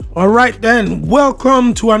All right then,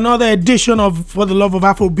 welcome to another edition of For the Love of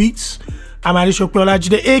Afrobeats. I'm Adeshope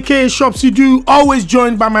Olajide, aka Shopsy Do, always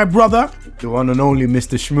joined by my brother, the one and only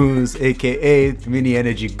Mr. Schmooze, aka Mini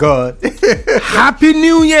Energy God. Happy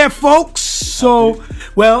New Year, folks. So,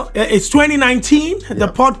 it's 2019. Yep. The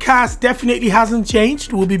podcast definitely hasn't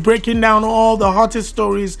changed. We'll be breaking down all the hottest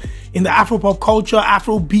stories in the Afropop culture,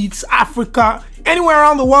 Afrobeats, Africa, anywhere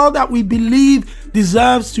around the world that we believe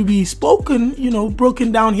deserves to be spoken,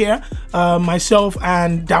 broken down here. Myself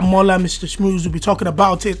and Damola, Mr. Schmooze, will be talking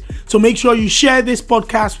about it. So make sure you share this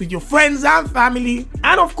podcast with your friends and family,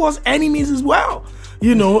 and of course, enemies as well.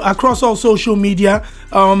 Across all social media.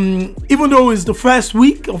 Even though it's the first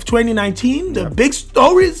week of 2019, the big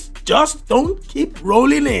stories just don't keep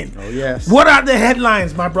rolling in. Oh, yes. What are the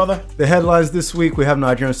headlines, my brother? The headlines this week, we have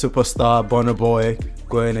Nigerian superstar Burna Boy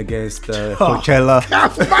going against Coachella.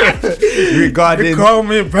 Regarding... They call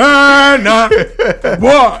me Burna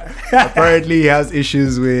Boy. Apparently, he has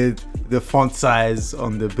issues with the font size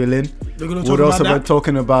on the billing. We'll also be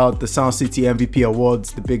talking about the Sound City MVP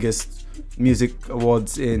Awards, the biggest music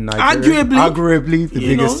awards in Nigeria. Arguably the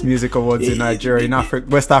biggest music awards in Nigeria, in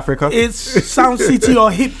West Africa. It's Sound City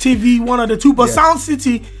or Hip TV, one of the two. But Sound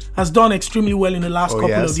City has done extremely well in the last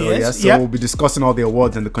couple of years. So we'll be discussing all the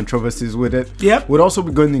awards and the controversies with it. Yep. We'll also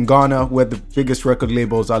be going in Ghana, where the biggest record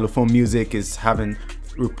label, Xylophone Music, is having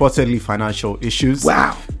reportedly financial issues.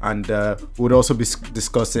 Wow. And we'll also be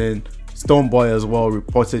discussing Stonebwoy as well,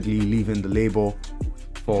 reportedly leaving the label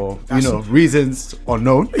for reasons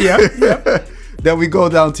unknown. Then we go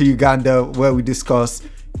down to Uganda, where we discuss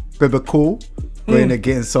Bebe Cool going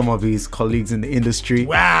against some of his colleagues in the industry.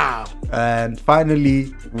 Wow. And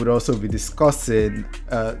finally, we'd also be discussing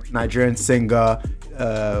Nigerian singer,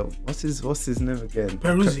 what's his name again?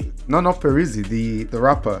 Peruzzi. No, not Peruzzi, the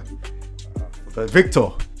rapper, Victor,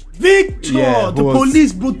 the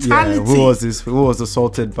police brutality. Who was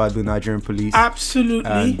assaulted by the Nigerian police.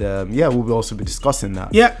 Absolutely. And we'll also be discussing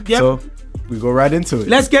that. Yep. So we go right into it.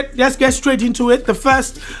 Let's get straight into it. The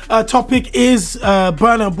first topic is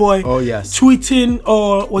Burna Boy. Oh yes. Tweeting,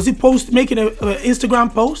 or was it making an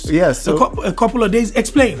Instagram post? Yes. So a couple of days.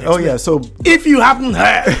 Explain. Oh yeah. So if you haven't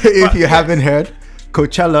heard,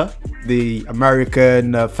 Coachella, the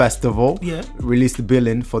American festival, released the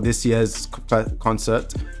billing for this year's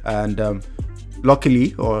concert, and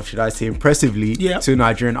luckily, or should I say impressively, two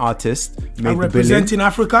Nigerian artists made the representing billing.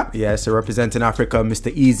 Africa. Yes, so representing Africa,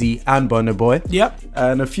 Mr. Easy and Burna Boy. Yep.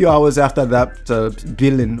 And a few hours after that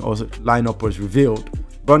billing or lineup was revealed,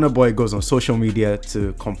 Burna Boy goes on social media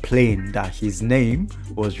to complain that his name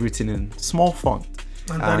was written in small font.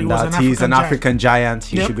 And that he's an African giant.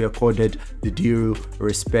 He should be accorded the due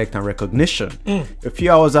respect and recognition. A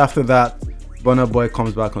few hours after that, Burna Boy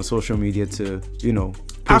comes back on social media to,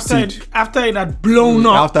 proceed. After it had blown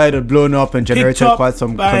up. After it had blown up and generated quite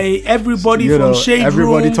some... by everybody from Shade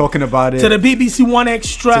everybody Room talking about it. To the BBC One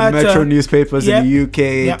Extra. To Metro newspapers in the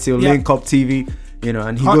UK. To Link Up TV.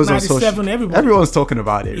 And he goes on social... Everyone's talking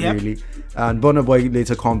about it, really. And Burna Boy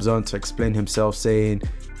later comes on to explain himself, saying...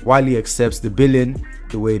 While he accepts the billing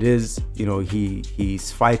the way it is,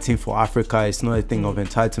 he's fighting for Africa. It's not a thing of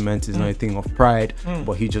entitlement, it's not a thing of pride,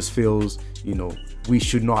 but he just feels, we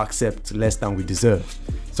should not accept less than we deserve.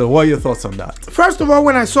 So what are your thoughts on that? First of all,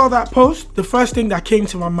 when I saw that post, the first thing that came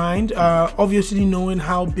to my mind, obviously knowing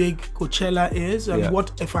how big Coachella is and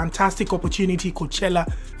what a fantastic opportunity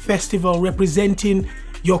Coachella Festival representing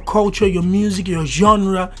your culture, your music, your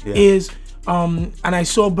genre is. And I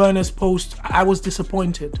saw Burna's post, I was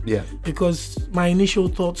disappointed. Because my initial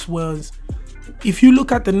thoughts was, if you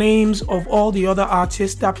look at the names of all the other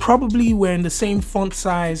artists that probably were in the same font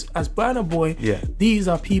size as Burna Boy, these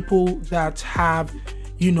are people that have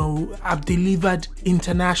delivered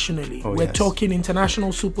internationally. We're talking international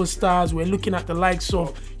superstars. We're looking at the likes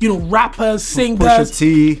of, rappers, singers.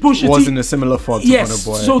 Pusha T was in a similar font to Burna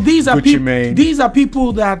Boy. So these are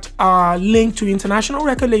people that are linked to international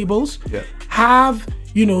record labels, have,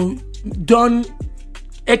 done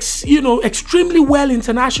extremely well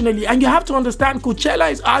internationally. And you have to understand,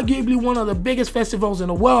 Coachella is arguably one of the biggest festivals in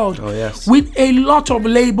the world with a lot of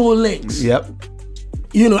label links.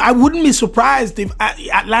 I wouldn't be surprised if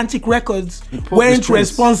Atlantic Records weren't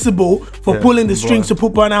responsible for pulling the strings to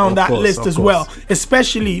put Burna on that list as well,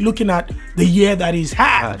 especially looking at the year that he's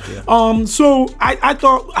had. So I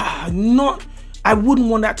thought, I wouldn't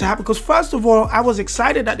want that to happen because first of all, I was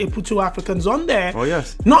excited that they put 2 Africans on there. Oh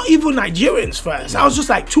yes. Not even Nigerians first. I was just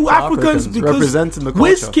like 2 Africans because representing the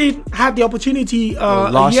culture. Wizkid had the opportunity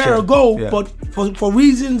a year ago, but for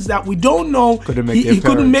reasons that we don't know, he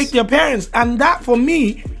couldn't make the appearance. And that for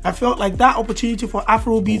me, I felt like that opportunity for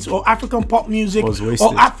Afrobeats or African pop music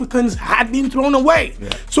or Africans had been thrown away. Yeah.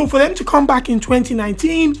 So for them to come back in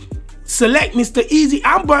 2019, select Mr. Eazi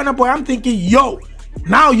and Burna Boy, I'm thinking, yo,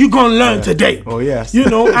 now you're gonna learn today. Oh yes. You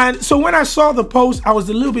know, and so when I saw the post, I was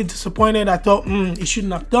a little bit disappointed. I thought, he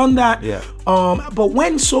shouldn't have done that. Yeah. But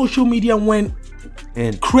when social media went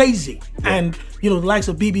crazy, and the likes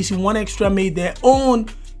of BBC One Extra made their own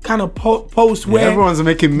kind of post where everyone's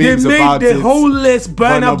making memes about it. They made the whole list.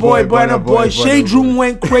 Burna Boy. Shade Room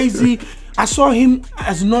went crazy. I saw him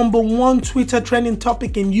as #1 Twitter trending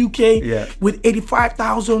topic in UK with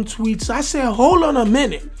 85,000 tweets. I said, hold on a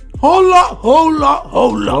minute. Hold up.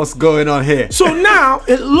 What's going on here? So now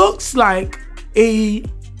it looks like a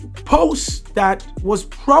post that was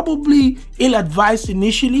probably ill-advised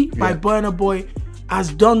initially by Burna Boy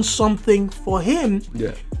has done something for him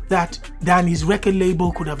that his record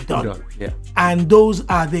label could have done. And those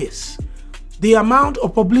are this. The amount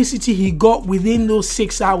of publicity he got within those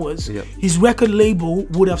 6 hours, his record label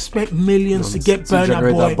would have spent millions to get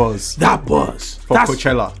Burna Boy that buzz. For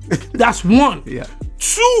Coachella. That's one.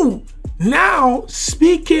 2, Now,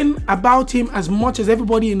 speaking about him as much as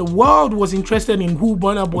everybody in the world was interested in who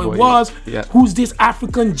Burna Boy was, who's this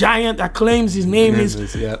African giant that claims his name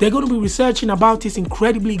is, they're going to be researching about this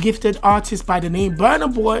incredibly gifted artist by the name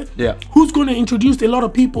Burna Boy, who's going to introduce a lot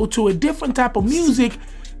of people to a different type of music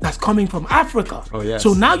that's coming from Africa.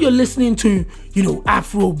 So now you're listening to, you know,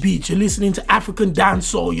 Afro beat, you're listening to African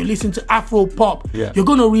dancehall, you're listening to Afro pop. You're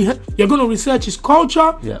gonna research his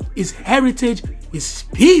culture, his heritage, his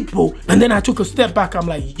people. And then I took a step back. I'm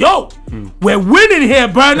like, yo, we're winning here,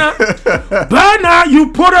 Burna. Burna,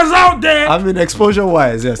 you put us out there. I mean, exposure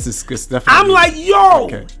wise, yes, it's definitely. I'm like, yo.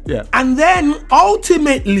 And then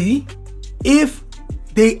ultimately, if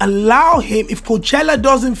they allow him, if Coachella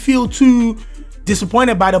doesn't feel too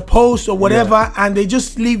disappointed by the post or whatever, and they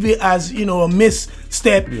just leave it as, you know, a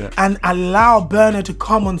misstep and allow Burna to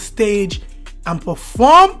come on stage and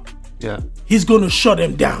perform, he's gonna shut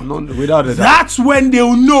them down. Without a doubt. That's when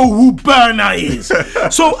they'll know who Burna is.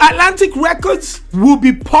 So Atlantic Records will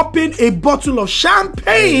be popping a bottle of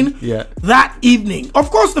champagne that evening. Of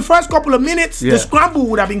course, the first couple of minutes, the scramble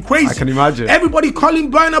would have been crazy. I can imagine. Everybody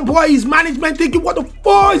calling Burna Boy, his management thinking, what the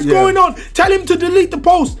fuck is going on? Tell him to delete the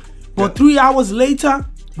post. But 3 hours later,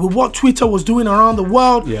 with what Twitter was doing around the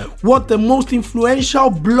world, what the most influential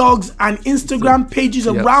blogs and Instagram pages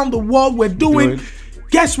around the world were doing,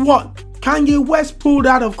 guess what? Kanye West pulled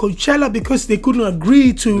out of Coachella because they couldn't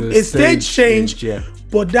agree to a stage change,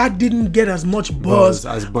 but that didn't get as much buzz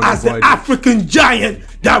as the African giant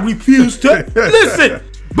that refused to listen.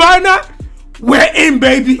 Burna, we're in,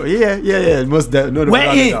 baby. Most definitely.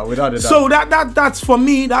 We're in. Without a doubt. So that's for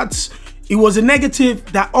me. It was a negative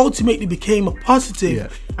that ultimately became a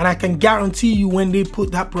positive. And I can guarantee you when they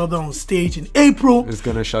put that brother on stage in April, it's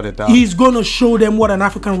going to shut it down. He's going to show them what an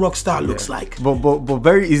African rock star looks like. But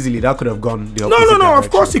very easily, that could have gone the opposite No, of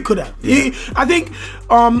course he could have. I think,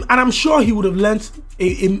 and I'm sure he would have learned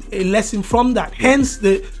a lesson from that. Hence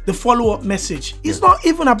the follow-up message. It's not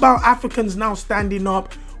even about Africans now standing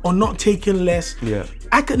up or not taking less.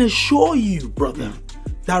 I can assure you, brother,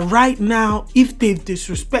 that right now, if they've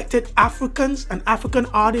disrespected Africans and African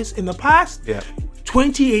artists in the past,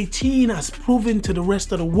 2018 has proven to the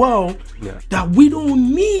rest of the world that we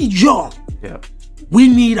don't need y'all. We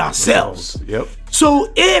need ourselves.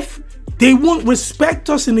 So if they won't respect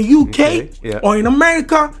us in the UK or in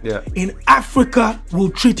America, in Africa,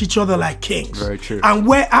 we'll treat each other like kings. Very true. And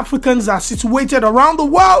where Africans are situated around the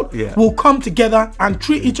world, we'll come together and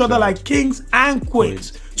treat each other like kings and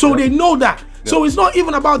queens. So they know that. So it's not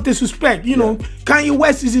even about disrespect. You know, Kanye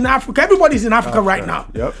West is in Africa. Everybody's in Africa right now.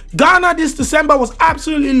 Ghana this December was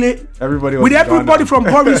absolutely lit. Everybody from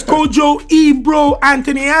Boris Kojo, Ebro,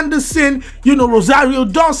 Anthony Anderson, you know, Rosario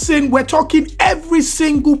Dawson. We're talking every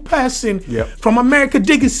single person from America.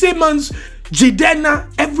 Diggy Simmons,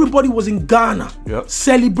 Jidenna, everybody was in Ghana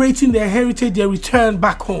celebrating their heritage, their return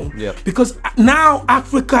back home. Because now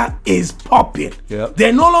Africa is popping.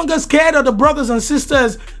 They're no longer scared of the brothers and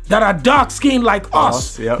sisters that are dark-skinned like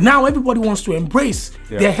us. Now everybody wants to embrace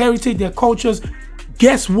their heritage, their cultures.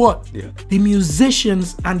 Guess what? The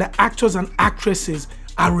musicians and the actors and actresses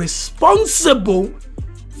are responsible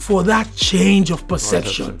for that change of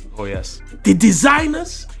perception. Oh, yes. The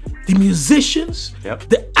designers, the musicians,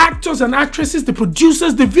 the actors and actresses, the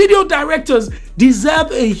producers, the video directors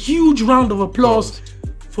deserve a huge round of applause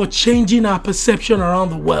for changing our perception around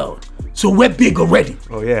the world. So we're big already.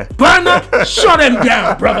 Oh, yeah. Burna, shut them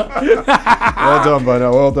down, brother. Well done,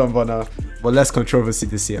 Burna. Well done, Burna. But less controversy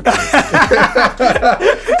this year.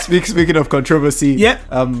 Speaking of controversy,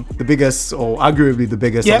 the biggest, or arguably the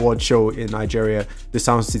biggest award show in Nigeria, the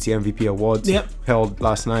Sound City MVP Awards, held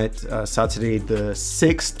last night, Saturday the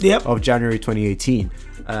 6th of January 2018.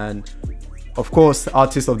 And of course, the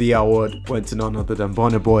Artist of the Year award went to none other than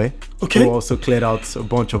Burna Boy, who also cleared out a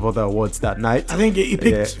bunch of other awards that night. I think he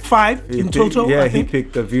picked 5 in total. Yeah, he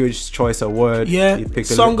picked the Viewer's Choice Award. Yeah, he picked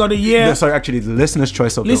Song of the Year. No, sorry, actually, the Listener's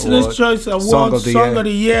Choice of the Award. Listener's Choice Award, Song of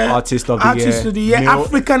the Year, Artist of the Year,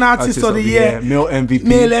 African Artist of the Year, Male MVP.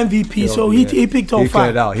 Male MVP. So he picked all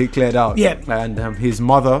 5. He cleared out. Yeah. And his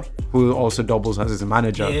mother, who also doubles as his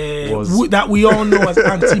manager, was that we all know as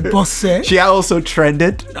Auntie Bosse. She also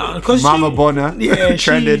trended. Mama Burna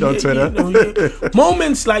trended on Twitter.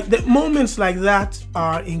 Moments like that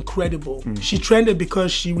are incredible. She trended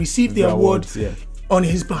because she received the award on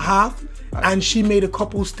his behalf, and she made a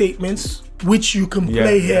couple statements which you can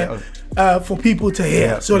play here for people to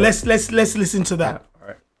hear. So let's listen to that. All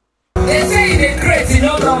right. They say they're crazy,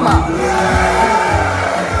 no normal.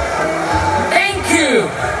 Thank you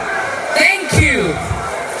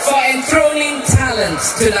for enthroning talent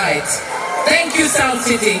tonight. Thank you, Sound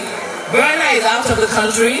City. Burna is out of the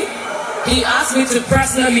country. He asked me to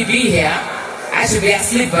personally be here. I should be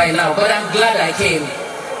asleep by now, but I'm glad I came.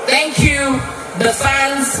 Thank you, the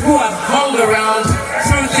fans who have hung around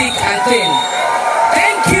through thick and thin.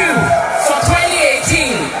 Thank you for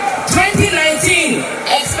 2018. 2019,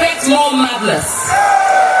 expect more madness.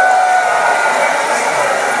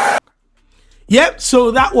 Yep,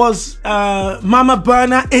 so that was Mama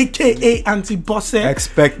Burna, aka Auntie Bosse.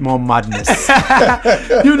 Expect more madness.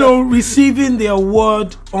 Receiving the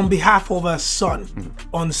award on behalf of her son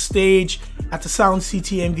on stage at the Sound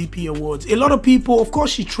City MVP Awards. A lot of people, of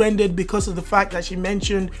course, she trended because of the fact that she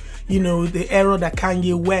mentioned, the error that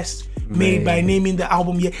Kanye West made by naming the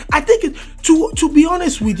album year. I think, to be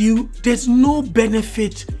honest with you, there's no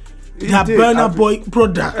benefit that Burna Boy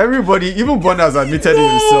brother. Everybody, even Burna has admitted it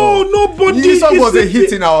himself. No, nobody. This song was a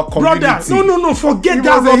hit in our community. Brother, no, forget it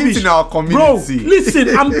that was rubbish. A hit in our community. Bro, listen,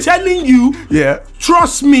 I'm telling you.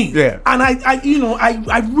 Trust me. Yeah. And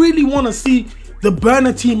I really want to see the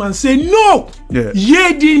Burna team and say no.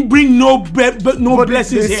 Ye didn't bring no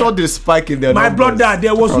blessings. They saw the spike in their My numbers. brother,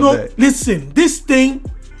 there was no. Listen, this thing,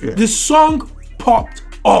 the song popped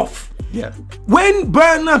off. Yeah. When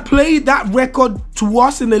Burna played that record to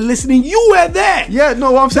us in the listening, you were there. Yeah,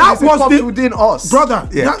 no, what I'm saying that was within us. Brother,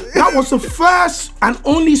 that was the first and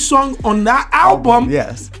only song on that album.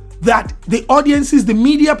 Yes. That the audiences, the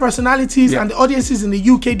media personalities, and the audiences in the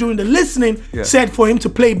UK during the listening said for him to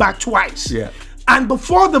play back twice. Yeah. And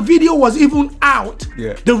before the video was even out,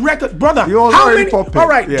 the record, brother, how many? All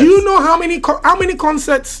right, do you know how many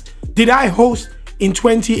concerts did I host in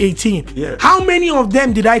 2018? Yeah. How many of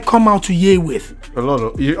them did I come out to Ye with?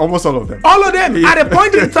 Almost all of them. All of them. At a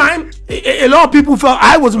point in time, a lot of people felt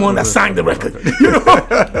I was the one that sang the record.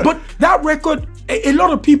 But that record, a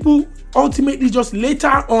lot of people ultimately just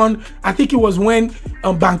later on, I think it was when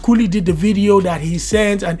Bankuli did the video that he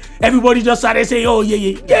sent, and everybody just started saying, oh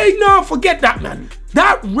no, forget that, man.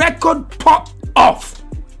 That record popped off.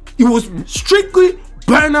 It was strictly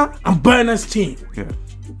Burna and Burna's team.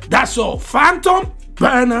 That's all. Phantom,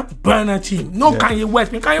 Burna team. No Kanye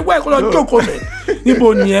West. Kanye West will joke on it.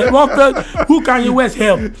 Who Kanye West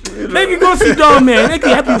help? Make it go sit down, man. Make it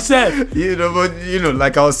help himself. But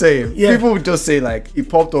like I was saying, people would just say like it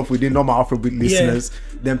popped off within normal Afrobeat listeners.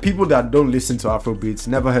 Then people that don't listen to Afrobeats,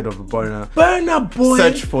 never heard of Burna Boy,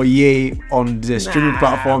 search for Ye on the streaming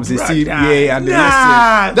platforms. They see Ye and they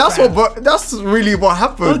listen. That's really what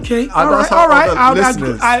happened. Okay, all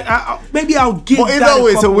right. Maybe I'll give. But either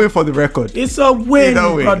way, it's a win for the record. It's a win,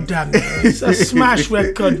 brother. It's a smash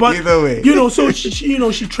record. But either way, so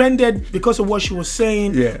she trended because of what she was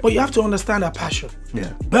saying. Yeah. But you have to understand her passion.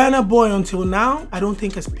 Yeah. Burna Boy until now, I don't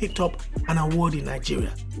think has picked up an award in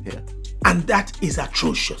Nigeria. Yeah. And that is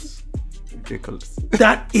atrocious. Ridiculous.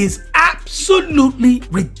 That is absolutely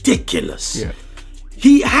ridiculous. Yeah.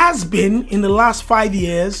 He has been, in the last 5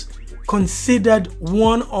 years, considered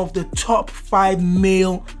one of the top 5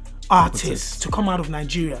 male artists to come out of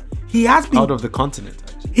Nigeria. He has been out of the continent.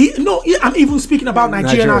 Actually. I'm even speaking about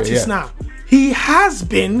Nigerian artists now. He has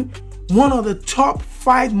been one of the top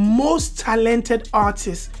 5 most talented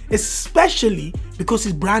artists, especially because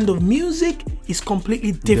his brand of music is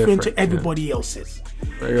completely different to everybody else's.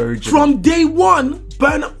 Very original. From day one,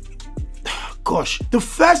 Burna... Gosh, the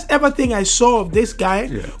first ever thing I saw of this guy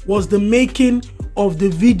was the making of the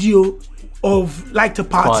video of Like to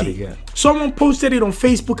Party. Someone posted it on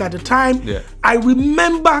Facebook at the time. I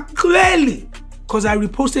remember clearly because I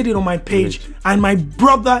reposted it on my page, and my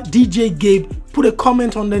brother DJ Gabe put a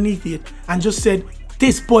comment underneath it and just said,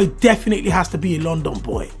 this boy definitely has to be a London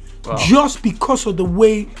boy. Wow. Just because of the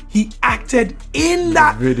way he acted in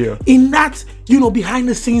that video, behind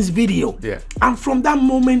the scenes video. And from that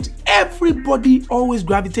moment, everybody always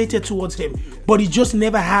gravitated towards him, but he just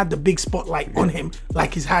never had the big spotlight on him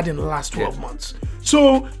like he's had in the last 12 months.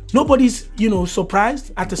 So nobody's,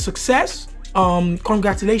 surprised at the success.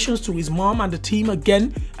 Congratulations to his mom and the team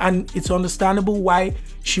again, and it's understandable why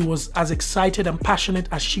she was as excited and passionate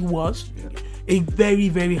as she was. A very,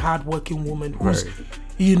 very hardworking woman who's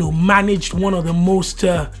managed one of the most,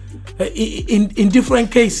 in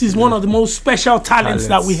different cases, one of the most special talents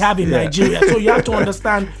that we have in Nigeria. So you have to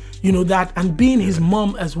understand, that, and being his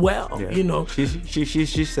mom as well,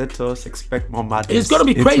 She said to us, expect more madness. It's going to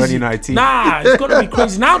be crazy. 2019. It's going to be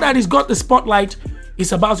crazy. Now that he's got the spotlight,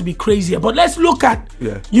 it's about to be crazier. But let's look at,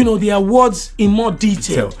 the awards in more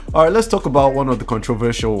detail. All right, let's talk about one of the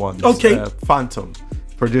controversial ones. Okay. Phantom,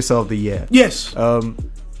 Producer of the Year. Yes.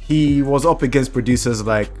 He was up against producers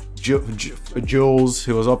like Jules.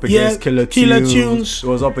 He was up against Killer Tunes. He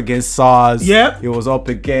was up against SARS. He was up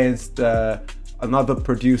against another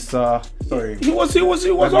producer. Sorry. He was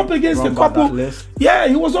up against a couple. Yeah,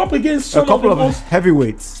 he was up against some a couple of the of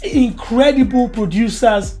heavyweights. Incredible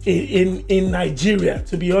producers in Nigeria,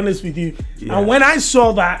 to be honest with you. And when I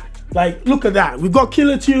saw that, look at that. We got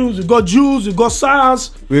Killer Tunes, we got Jules, we got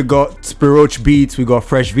SARS. We got Spiroach Beats, we got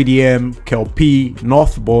Fresh VDM, Kel-P,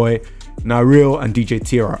 North Boy, Naril, and DJ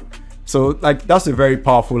Tira. So that's a very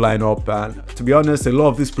powerful lineup, and to be honest, a lot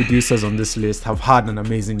of these producers on this list have had an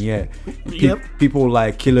amazing year. People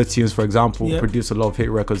like Killer Tunes, for example, produced a lot of hit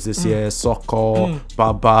records this year. Soko,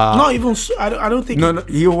 Baba. Not even. I don't think. No,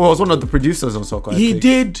 he was one of the producers on Soko. He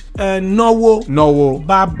did Nowo,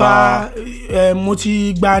 Baba,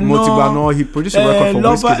 Motigbano. He produced a record for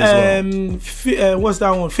Wizkid as well. What's that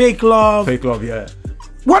one? Fake Love.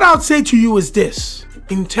 What I'll say to you is this.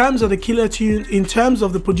 In terms of the Killer Tunes, in terms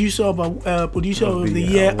of the Producer of the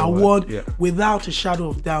Year award, without a shadow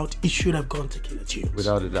of doubt, it should have gone to Killer Tunes.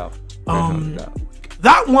 Without a doubt.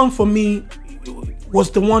 That one for me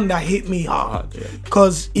was the one that hit me hard.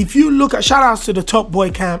 Because if you look at, shout outs to the Top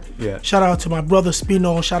Boy Camp, shout out to my brother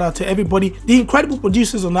Spino, shout out to everybody, the incredible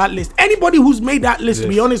producers on that list. Anybody who's made that list, to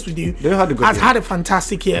be honest with you, has had a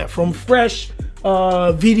fantastic year. From Fresh,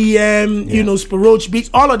 VDM, Spiroach Beats,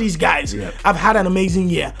 all of these guys have had an amazing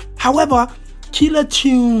year. However, Killer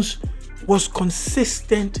Tunes was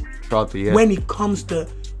consistent throughout the year when it comes to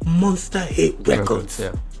monster hit records.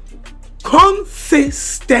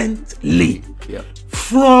 Consistently.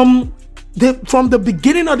 From the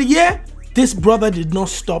beginning of the year, this brother did not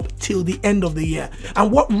stop till the end of the year.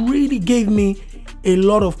 And what really gave me a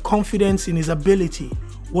lot of confidence in his ability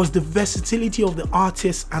was the versatility of the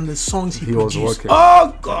artist and the songs he produced. Was working.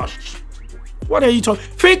 Oh gosh, what are you talking?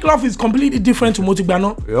 Fake Love is completely different to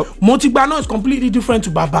Motigbano. Motigbano is completely different to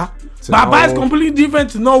Baba. Baba is completely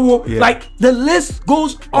different to Nowo. The list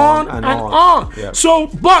goes on and on. So,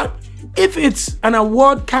 but if it's an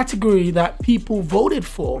award category that people voted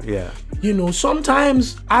for,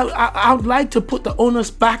 sometimes I would like to put the onus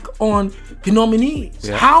back on the nominees.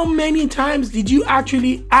 How many times did you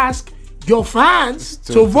actually ask your fans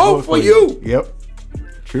to vote for you?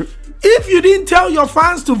 True. If you didn't tell your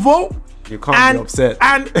fans to vote, you can't be upset.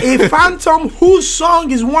 And a Phantom whose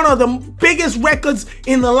song is one of the biggest records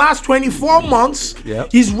in the last 24 months,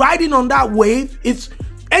 he's riding on that wave. It's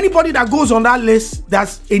anybody that goes on that list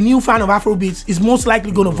that's a new fan of Afrobeats is most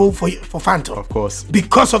likely going to vote for Phantom. Of course.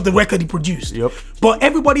 Because of the record he produced. But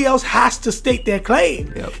everybody else has to state their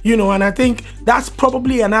claim. And I think that's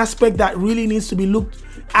probably an aspect that really needs to be looked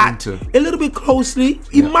at a little bit closely.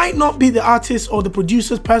 It might not be the artists or the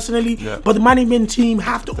producers personally, but the management team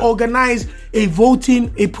have to organize a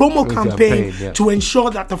promo campaign to ensure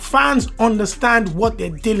that the fans understand what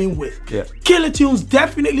they're dealing with. Killer Tunes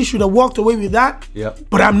definitely should have walked away with that,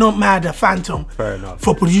 but I'm not mad at Phantom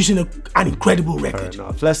for producing an incredible record.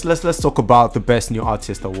 Let's talk about the Best New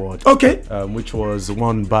Artist Award. Which was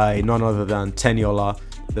won by none other than Teniola,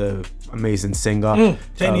 the amazing singer.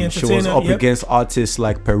 She was up against artists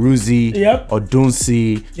like Peruzzi,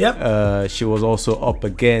 Odunsi. She was also up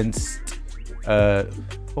against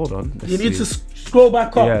hold on, you need to scroll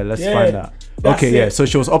back up. Let's find that. So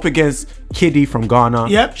she was up against Kiddy from Ghana.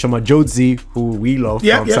 Yep. Shoma Jodzi, who we love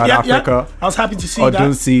from South Africa. I was happy to see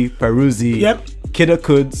Odunsi, Peruzzi. Yep. Kida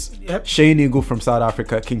Kuds. Yep. Shane Eagle from South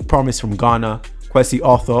Africa. King Promise from Ghana. Kwesi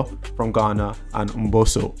Arthur from Ghana. And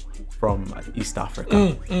Mboso from East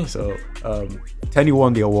Africa. So Tenny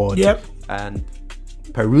won the award. Yep. And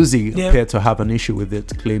Peruzzi appeared to have an issue with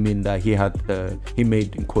it, claiming that he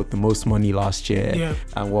made, in quote, the most money last year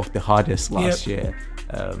and worked the hardest last year,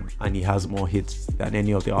 and he has more hits than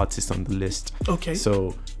any of the artists on the list. Okay.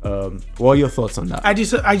 So, what are your thoughts on that? I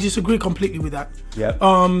disagree completely with that. Yeah.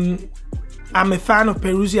 I'm a fan of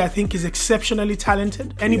Peruzzi. I think he's exceptionally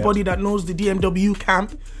talented. Anybody that knows the DMW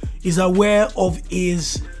camp is aware of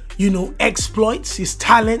his exploits, his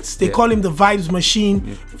talents. They call him the Vibes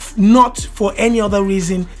Machine, not for any other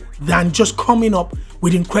reason than just coming up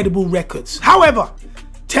with incredible records. However,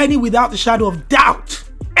 Tenny, without the shadow of doubt,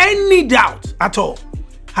 any doubt at all,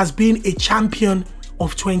 has been a champion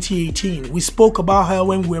of 2018. We spoke about her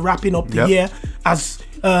when we were wrapping up the year as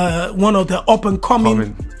one of the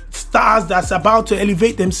up-and-coming stars that's about to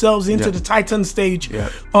elevate themselves into the Titan stage.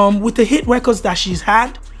 With the hit records that she's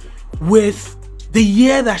had, with the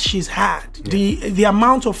year that she's had, the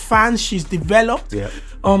amount of fans she's developed,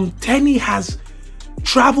 Tenny has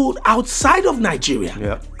traveled outside of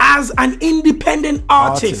Nigeria as an independent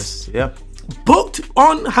artist, booked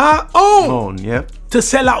on her own to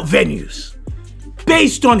sell out venues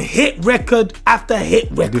based on hit record after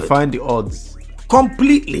hit record. Define the odds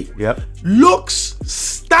completely. Looks,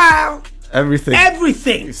 style, everything.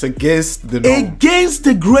 It's against the norm. Against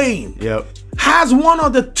the grain. Has one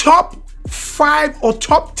of the top 5 or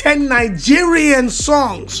top 10 Nigerian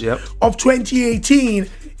songs of 2018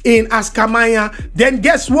 in Askamaya. Then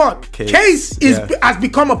guess what? Case has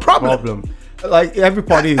become a problem. Like every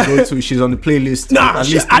party you go to, she's on the playlist.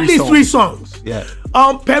 At least three songs.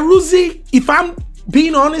 Peruzzi, if I'm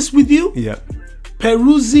being honest with you,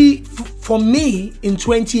 Peruzzi for me in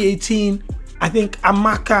 2018, I think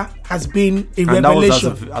Amaka has been a revelation.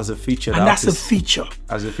 That was as a featured artist.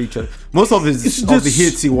 That's a feature. Most of the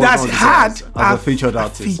hits he won had as a featured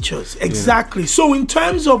artist. Features, exactly. So in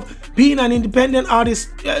terms of being an independent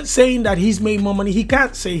artist, saying that he's made more money, he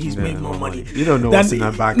can't say he's made more money. You don't know what's in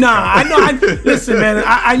that bank. I know. Listen, man,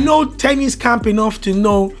 I know Tenny's camp enough to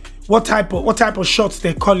know what type of shots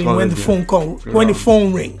they're calling when the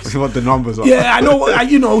phone rings. What the numbers are. I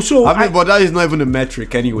know. So but that is not even a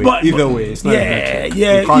metric anyway. Either way, it's not a metric.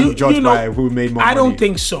 You can't judge by who made more money. I don't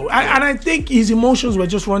think so. And I think his emotions were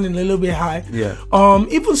just running a little bit high.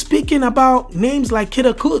 Even speaking about names like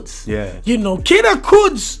Kida Kuds. Kida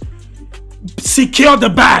Kuds secured the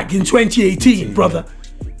bag in 2018, brother.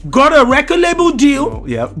 Got a record label deal.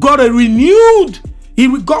 Got a renewed. He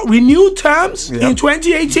got renewed terms in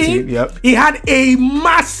 2018. He had a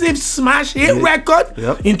massive smash hit record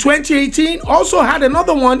in 2018. Also had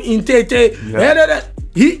another one in Tete.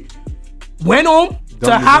 He went home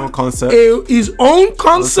to have his own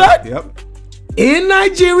concert in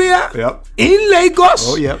Nigeria, in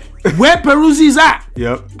Lagos, where Peruzzi's at.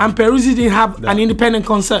 And Peruzzi didn't have an independent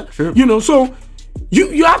concert. So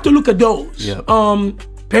you have to look at those.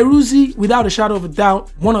 Peruzzi, without a shadow of a doubt,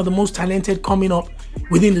 one of the most talented coming up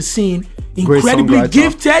within the scene, incredibly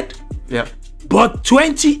gifted. But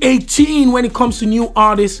 2018, when it comes to new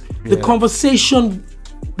artists, the conversation,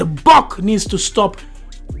 the buck needs to stop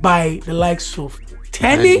by the likes of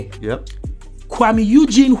Tenny, Kwame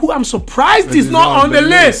Eugene, who I'm surprised is not on the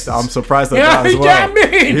list. I'm surprised at that as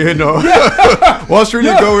well. What's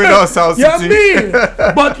really going on, South City?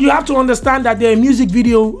 But you have to understand that they're a music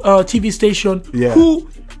video TV station who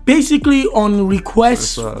basically on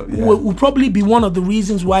request will probably be one of the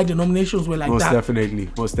reasons why the nominations were like most that.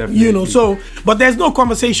 Most definitely. But there's no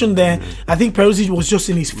conversation there. I think Peruzzi was just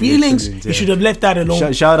in his feelings. He should have left that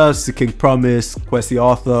alone. Shout outs to King Promise, Kwesi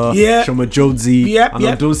Arthur, Shoma Jodzi, and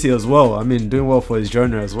Odunsi as well. I mean, doing well for his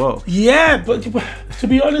genre as well. But to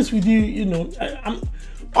be honest with you,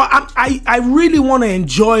 I really want to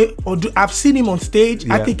enjoy I've seen him on stage.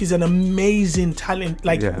 I think he's an amazing talent,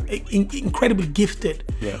 incredibly gifted.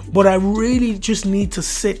 But I really just need to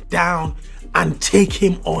sit down and take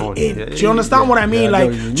him on in. Do you understand what I mean?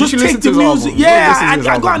 Just take the music.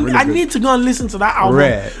 I need to go and listen to that album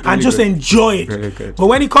and just enjoy it. Really good. But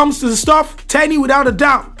when it comes to the stuff, Tenny, without a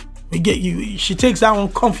doubt, she takes that one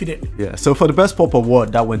confidently. So for the best pop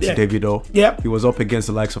award, that went to Davido. He was up against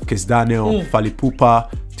the likes of Kiss Daniel, Fally Ipupa,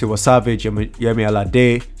 Tiwa Savage, Yemi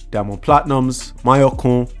Alade, Diamond Platnumz,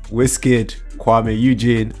 Mayokun, Wizkid, Kwame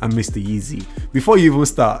Eugene, and Mr. Yeezy. Before you even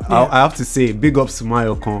start, I have to say big ups to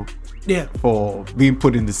Mayokun for being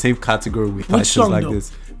put in the same category with titles like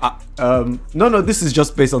this. No, this is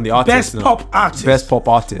just based on the artist. Best pop artist. Best pop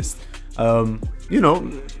artist.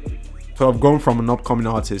 So I've gone from an upcoming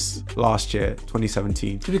artist last year,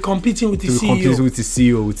 2017, to be competing with the CEO. Competing with the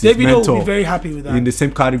CEO, with Davido his mentor. Will be very happy with that. In the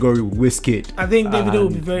same category with Wizkid. I think Davido will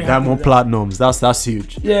be very happy. Diamond Platinums. That's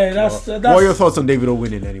huge. Yeah, that's. What are your thoughts on Davido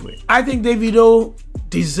winning anyway? I think Davido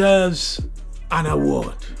deserves an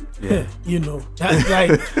award. Yeah. That's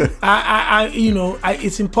like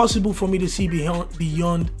it's impossible for me to see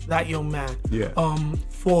beyond that young man. Yeah.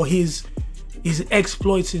 For his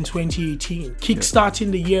exploits in 2018,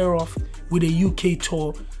 kickstarting the year off with a UK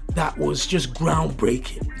tour that was just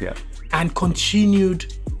groundbreaking. Yeah. And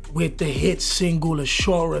continued with the hit single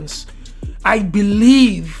Assurance. I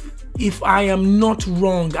believe, if I am not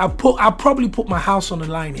wrong, I'll probably put my house on the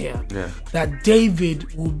line here. Yeah. That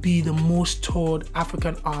David will be the most toured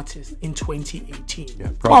African artist in 2018.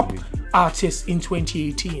 Yeah, probably. Pop artist in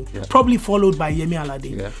 2018. Yeah. Probably followed by Yemi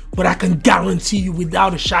Alade. Yeah. But I can guarantee you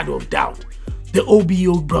without a shadow of doubt, the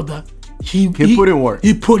OBO brother, he put in work.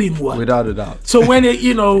 He put in work. Without a doubt. So when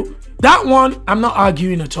that one, I'm not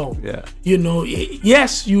arguing at all. Yeah.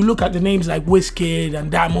 Yes, you look at the names like Wizkid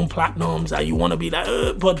and Diamond Platinums and you want to be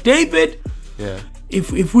like, but David, yeah.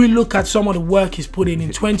 If we look at some of the work he's put in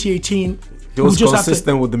 2018, he was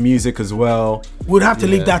consistent with the music as well. We'd have to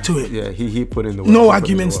link that to it. Yeah, he put in the work. No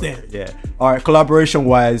arguments there. Yeah. All right, collaboration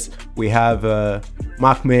wise, we have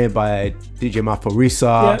Mark May by DJ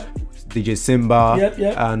Maforisa. Yep. DJ Simba,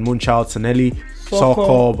 and Moonchild Sanelli,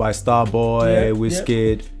 Soko by Starboy,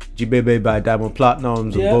 Wizkid, Jibebe by Diamond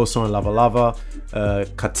Platinums, Boso and Lava Lava,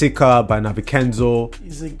 Katika by Navi Kenzo,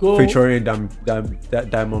 featuring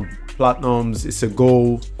Diamond Platinums, It's a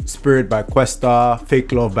Go, Spirit by Questa,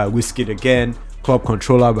 Fake Love by Wizkid again, Club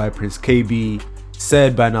Controller by Prince KB,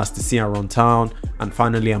 Said by Nasty C and Runtown, and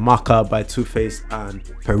finally Amaka by Two Face and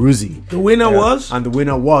Peruzzi. The winner was? And the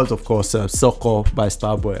winner was, of course, Soko by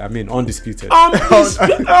Starboy. I mean, undisputed. Mama,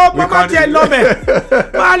 I love it.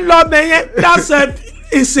 I love it.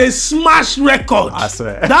 It's a smash record. I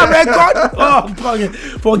swear. That record?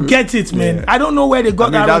 Forget it, man. Yeah. I don't know where they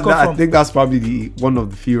got that record from. I think that's probably one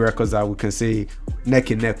of the few records that we can say neck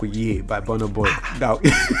and neck with Ye by Burna Boy.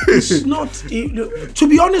 It's not. To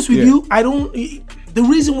be honest with you, I don't. The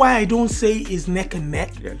reason why I don't say is neck and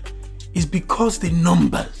neck is because the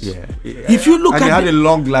numbers. Yeah. If you look and it had a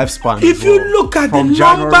long lifespan. If you look at the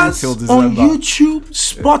numbers on YouTube,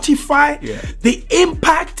 Spotify, the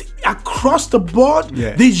impact across the board,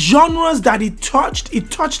 the genres that it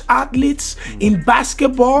touched athletes in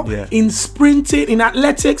basketball, in sprinting, in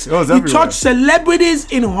athletics, it touched celebrities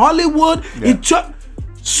in Hollywood, it touched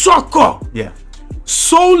soccer.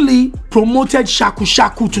 Solely promoted Shaku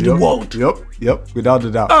Shaku to the world. Yep, without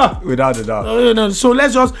a doubt. So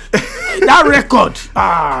let's just that record.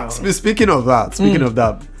 Speaking of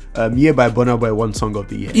that, Year by Burna Boy won Song of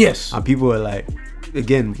the Year. Yes. And people were like,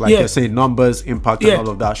 again, like you're saying, numbers, impact, and all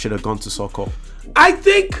of that should have gone to Soko. I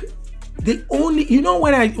think the only,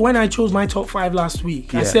 when I chose my top 5 last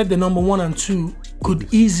week, I said the number 1 and 2 could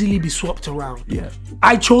easily be swapped around.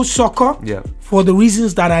 I chose Soccer for the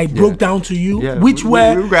reasons that I broke down to you, which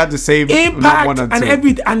were we had the same impact and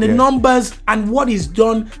everything, and the numbers and what is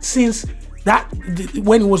done since that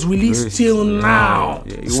when it was released till now.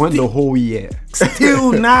 You went the whole year.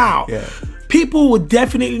 Still now. People were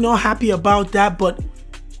definitely not happy about that, but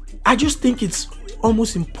I just think it's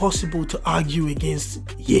almost impossible to argue against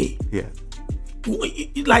Ye.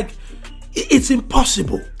 Like, it's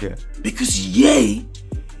impossible. Because Ye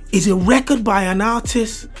is a record by an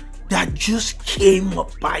artist that just came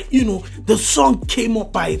up by, the song came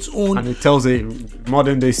up by its own. And it tells a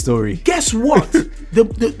modern day story. Guess what?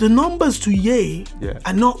 the numbers to Ye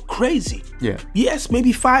are not crazy. Yes,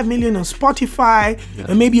 maybe 5 million on Spotify,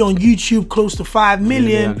 and maybe on YouTube close to 5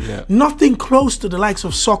 million. Nothing close to the likes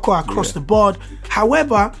of Soccer across the board.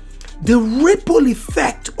 However, the ripple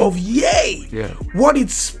effect of Ye, what it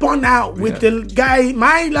spun out with the guy,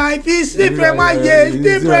 my life is different, my Ye is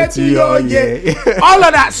different to your Ye. All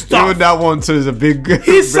of that stuff. Even that one too is a big.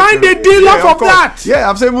 He signed a deal off of that. Yeah,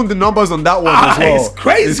 I'm saying even the numbers on that one as well. It's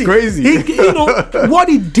crazy. It's crazy. What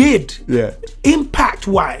he did, impact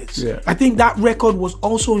wise, I think that record was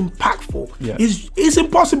also impactful. It's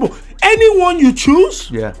impossible. Anyone you choose,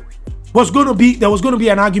 there was going to be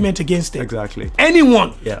an argument against it. Exactly.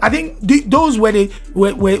 Anyone. I think those were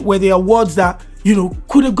the awards that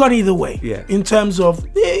could have gone either way. In terms of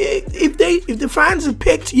if the fans had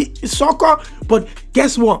picked Soccer, but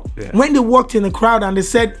guess what? When they walked in the crowd and they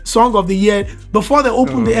said Song of the Year before they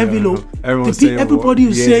opened the envelope, everybody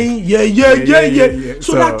was saying yeah.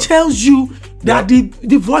 So that tells you that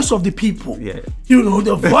the voice of the people. Yeah. You know,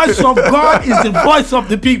 the voice of God is the voice of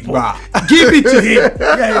the people. Wow. Give it to him.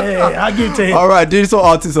 Yeah. I'll give it to him. All right, Digital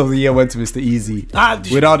Artist of the Year went to Mr. Easy.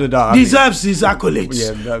 Without a doubt. Deserves his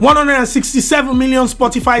accolades. Yeah, 167 million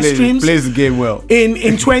Spotify streams. Plays the game well. In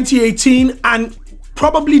 2018, and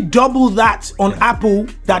probably double that on Apple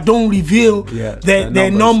that don't reveal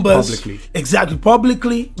their numbers publicly. Exactly,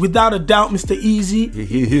 publicly, without a doubt. Mr. Easy,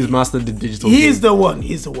 he's mastered the digital. He's the one.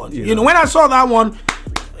 You know, when I saw that one,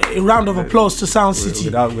 a round of applause to Sound City.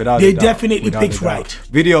 Without they definitely picked right.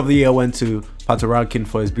 Video of the year went to Patoranking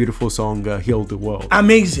for his beautiful song "Heal the World."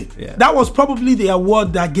 Amazing. Yeah. That was probably the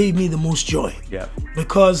award that gave me the most joy. Yeah.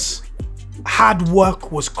 Because hard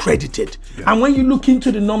work was credited. And when you look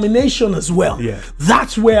into the nomination as well,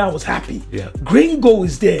 that's where I was happy. Gringo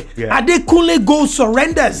is there. Adekunle Go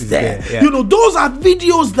Surrender is there. You know, those are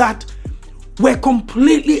videos that were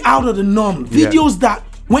completely out of the norm. Videos that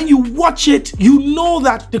when you watch it, you know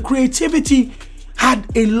that the creativity had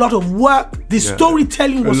a lot of work. The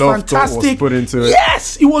storytelling was fantastic. Was put into it.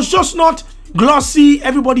 Yes, it was just not glossy,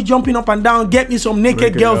 everybody jumping up and down, get me some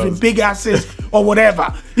naked girls with big asses or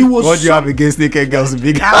whatever. It was. What do you have against naked girls with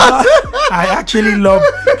big asses? I actually love,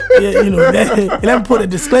 you know, let me put a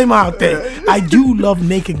disclaimer out there. I do love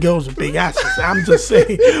naked girls with big asses. I'm just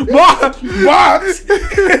saying. But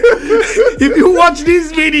if you watch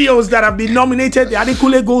these videos that have been nominated, the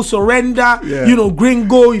Adekunle Go Surrender, you know,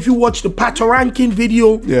 Gringo, if you watch the Patoranking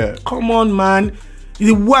video, come on, man.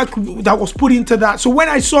 The work that was put into that. So when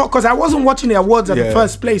I saw, because I wasn't watching the awards at the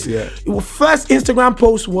first place, the first Instagram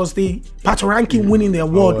post was the Patoranking winning the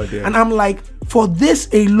award, and I'm like, for this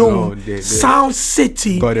alone, Sound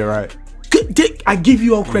City got it right. I give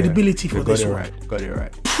you all credibility for this one. Got it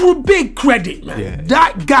right. Big credit, man.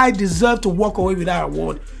 That guy deserved to walk away with that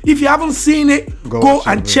award. If you haven't seen it, go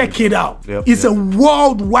and check it out. It's a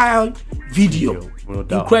worldwide video. No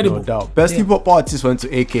doubt, incredible. No doubt. Best hip hop artist went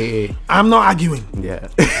to AKA. I'm not arguing. Yeah.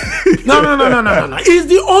 No. He's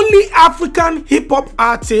the only African hip hop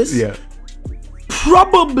artist.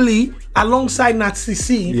 Probably alongside Nazi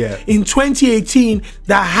C in 2018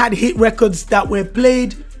 that had hit records that were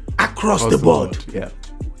played across the board.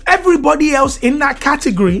 Everybody else in that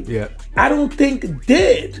category, I don't think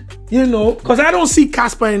did. You know, because I don't see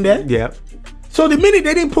Casper in there. So the minute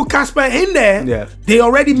they didn't put Casper in there, they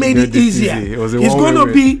already made it easier. It's going to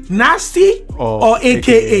be Nasty or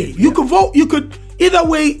AKA. You could vote. You could either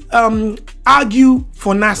way argue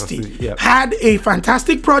for Nasty. Had a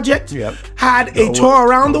fantastic project. Had a tour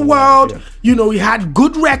around the world. You know, he had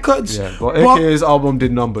good records. But AKA's album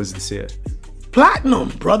did numbers this year. Platinum,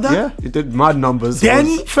 brother. Yeah, it did mad numbers. Then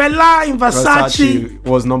Fela in Versace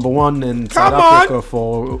was number one in South Africa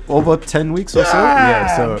for over 10 weeks or so.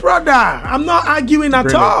 So brother, I'm not arguing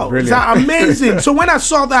at all. Brilliant. It's amazing. So when I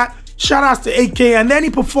saw that, shout outs to AK, and then he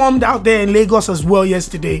performed out there in Lagos as well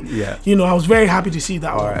yesterday. You know, I was very happy to see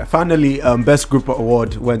that. All right. Finally, Best Group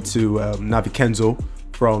Award went to Navi Kenzo.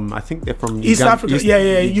 From, I think they're from East Africa.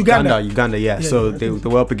 Uganda. So they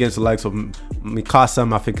were up against the likes of Mikasa,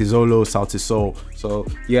 Mafikizolo, Sauti Sol. So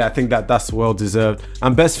I think that's well deserved.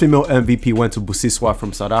 And Best Female MVP went to Busiswa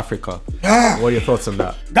from South Africa. What are your thoughts on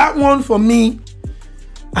that? That one for me,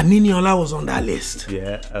 Aniniola was on that list.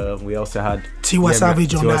 We also had Tiwa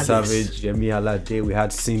Savage on that list. Yemi Alade. We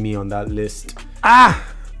had Simi on that list. That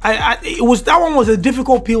one was a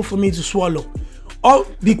difficult pill for me to swallow, all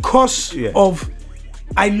because of.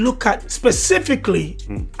 I look at specifically,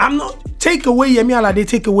 I'm not take away Yemi Alade,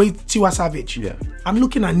 take away Tiwa Savage. I'm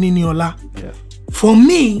looking at Niniola. For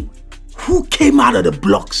me, who came out of the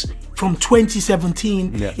blocks from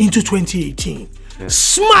 2017 into 2018?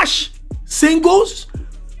 Smash singles,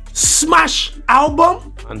 smash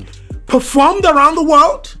album, and performed around the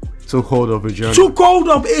world. Took hold of a genre. Took hold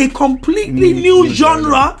of a completely new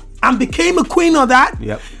genre and became a queen of that.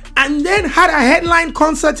 And then had a headline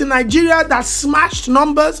concert in Nigeria that smashed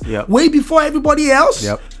numbers way before everybody else.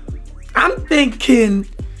 I'm thinking,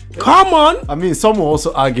 come on. I mean, some will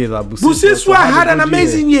also argue that Busiswa had an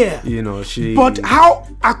amazing year. You know, but how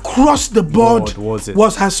across the board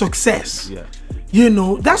was her success? You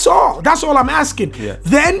know, that's all. That's all I'm asking.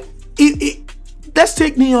 Then let's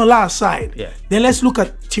take Niniola aside. Then let's look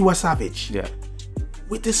at Tiwa Savage.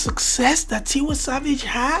 With the success that Tiwa Savage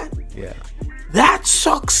had. That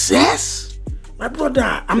success, my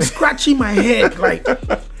brother, I'm scratching my head like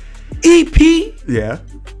EP,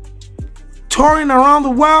 touring around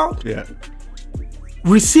the world,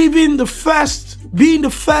 receiving being the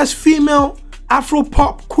first female Afro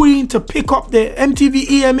pop queen to pick up the MTV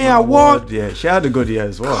EMA award. She had a good year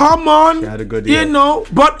as well. Come on, she had a good year. You know,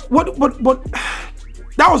 but what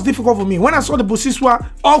that was difficult for me. When I saw the Busiswa,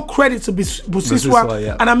 all credit to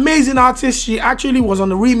Busiswa, an amazing artist. She actually was on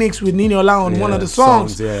the remix with Niniola on one of the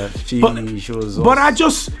songs. She was. But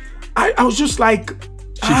I was just like,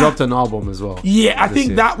 she dropped an album as well. Yeah, I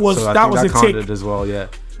think that was a tick as well. Yeah.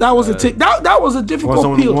 That was a tick. That was a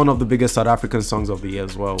difficult peel. One of the biggest South African songs of the year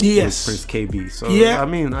as well. Yes. With Prince KB. So I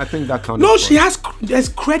mean, I think that counted. No, there's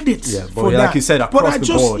credits for that. Like you said, across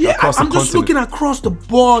the board. I'm just looking across the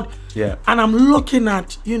board. Yeah. And I'm looking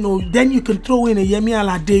at, then you can throw in a Yemi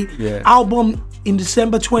Alade album in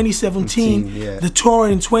December 2017, the tour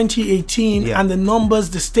in 2018, and the numbers,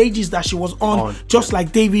 the stages that she was on just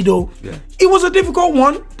like Davido. Yeah. It was a difficult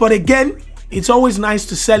one, but again, it's always nice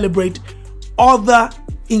to celebrate other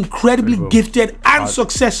incredibly gifted and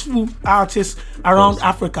successful artists around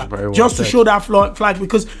Africa, just to show that flag,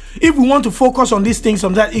 because if we want to focus on these things,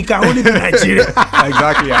 sometimes it can only be Nigeria.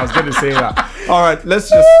 Exactly, I was going to say that. All right, let's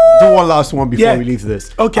just do one last one before we leave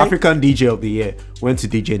this. Okay. African DJ of the year went to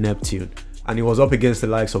DJ Neptune, and he was up against the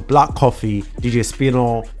likes of Black Coffee, DJ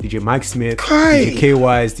Spinall, DJ Mike Smith, DJ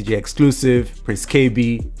K-Wise, DJ Exclusive, Prince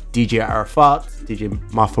KB, DJ Arafat, DJ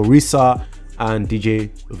Maforisa, and DJ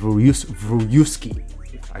Vruski.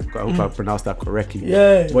 I hope I pronounced that correctly.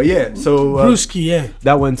 Yeah. But so Bruski,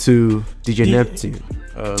 that went to DJ Neptune.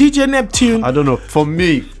 DJ Neptune. I don't know. For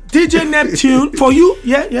me, DJ Neptune. For you,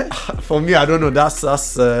 For me, I don't know. That's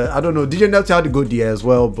I don't know. DJ Neptune had a good year as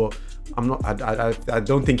well, but I'm not. I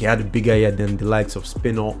don't think he had a bigger year than the likes of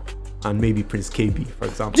Spinall and maybe Prince KB, for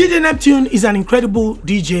example. DJ Neptune is an incredible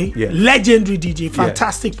DJ, legendary DJ,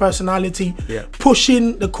 fantastic personality,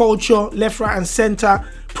 pushing the culture left, right, and center.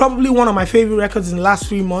 Probably one of my favorite records in the last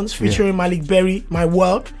 3 months, featuring Malik Berry, My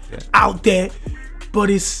World, out there. But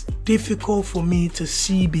it's difficult for me to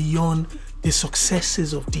see beyond the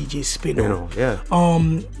successes of DJ Spinall.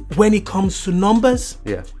 When it comes to numbers,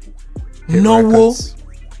 Nowo,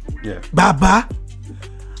 Baba,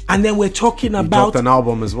 and then we're talking about an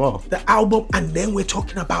album as well. The album, and then we're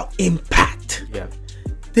talking about impact.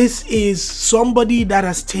 This is somebody that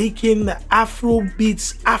has taken the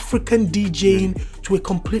Afrobeats, African DJing to a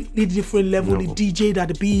completely different level. He DJ'd at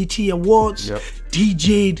the BET Awards,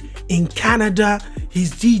 DJ'd in Canada,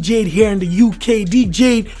 he's DJ'd here in the UK,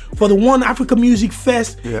 DJ'd for the One Africa Music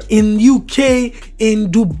Fest in UK,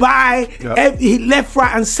 in Dubai, he left,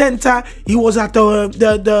 right, and center. He was at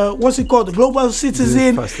the what's it called, the Global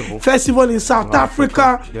Citizen Festival in South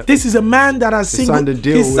Africa. This is a man that has signed a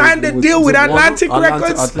deal with Atlantic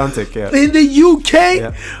Records in the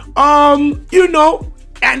UK.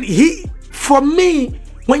 And he, for me,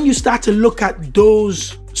 when you start to look at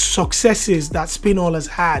those successes that Spinall has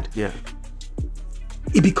had,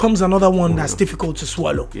 it becomes another one that's difficult to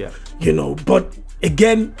swallow. But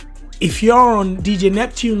again, if you're on DJ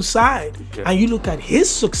Neptune's side and you look at his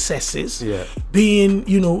successes, being, a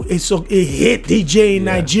hit DJ in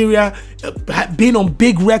Nigeria, being on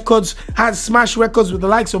big records, had smash records with the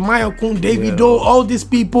likes of Mayokun, Davido, all these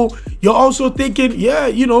people, you're also thinking,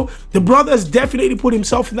 the brother's definitely put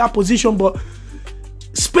himself in that position. But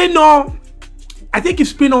Spinall, I think if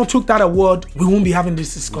Spinall took that award, we won't be having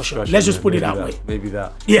this discussion. Let's just put it that way. Maybe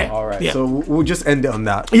that. Yeah. All right. So we'll just end it on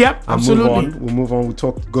that. Yeah, absolutely. We'll move on.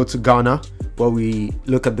 We'll go to Ghana, where we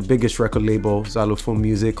look at the biggest record label, Xylophone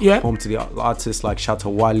Music, home to the artists like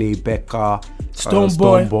Shatta Wale, Becca,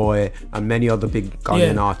 Stonebwoy, and many other big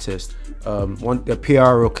Ghanaian artists. The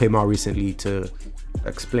PRO came out recently to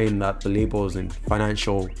explain that the label is in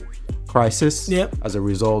financial crisis as a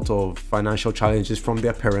result of financial challenges from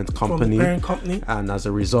their parent company. And as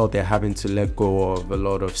a result, they're having to let go of a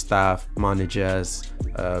lot of staff, managers,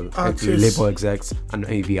 label execs, and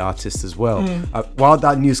AV artists as well. While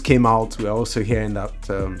that news came out, we're also hearing that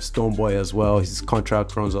Stonebwoy as well, his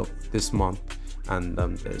contract runs up this month, and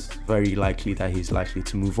it's very likely that he's likely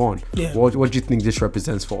to move on. What do you think this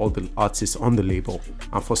represents for all the artists on the label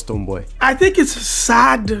and for Stonebwoy? I think it's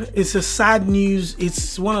a sad news.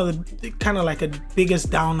 It's one of the kind of like a biggest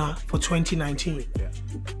downer for 2019.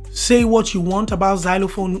 Say what you want about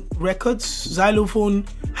Xylophone Records. Xylophone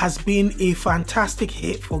has been a fantastic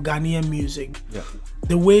hit for Ghanaian music.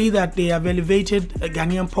 The way that they have elevated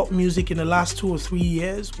Ghanaian pop music in the last 2 or 3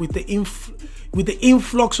 years with the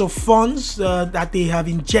influx of funds that they have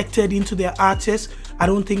injected into their artists, I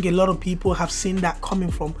don't think a lot of people have seen that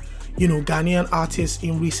coming from, Ghanaian artists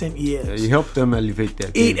in recent years. You helped them elevate their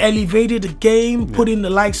game. It elevated the game, putting the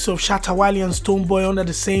likes of Shatta Wale and Stonebwoy under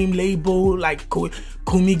the same label, like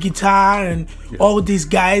Kumi Guitar and all these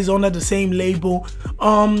guys under the same label.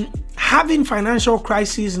 Having financial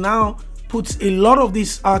crisis now puts a lot of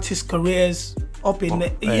these artists' careers up in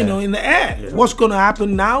the in the air. Yeah. What's going to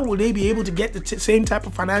happen now? Will they be able to get the same type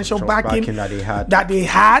of financial backing that they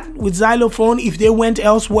had with Xylophone if they went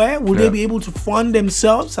elsewhere? Will they be able to fund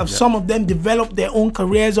themselves? Have some of them developed their own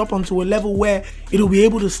careers up onto a level where it'll be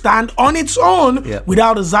able to stand on its own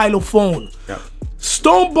without a Xylophone? Yeah.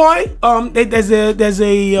 Stonebwoy,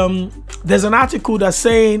 there's an article that's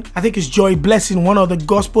saying, I think it's Joy Blessing, one of the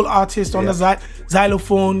gospel artists on the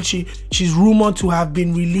Xylophone. She's rumored to have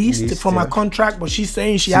been released from her contract, but she's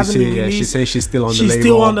saying she hasn't been released. She's saying she's still on the label. She's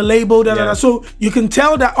still on the label. So you can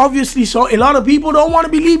tell that obviously, so a lot of people don't want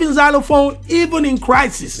to be leaving Xylophone even in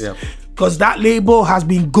crisis, because that label has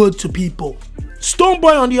been good to people.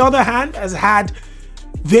 Stonebwoy, on the other hand, has had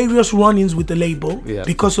various run-ins with the label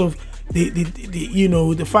because of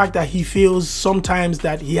the fact that he feels sometimes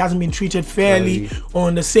that he hasn't been treated fairly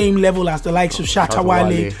on the same level as the likes of Shatta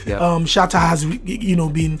Wale. Shatta has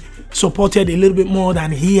been supported a little bit more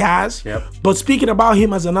than he has. But speaking about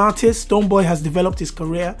him as an artist, Stonebwoy has developed his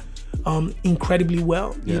career incredibly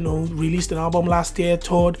well. Released an album last year,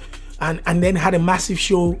 toured, and then had a massive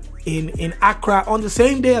show in Accra on the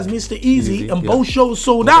same day as Mr. Easy, and both shows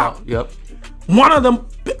sold out. One of them,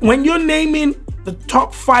 when you're naming the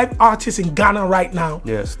top 5 artists in Ghana right now,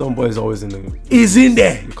 Stonebwoy is always in there. He's in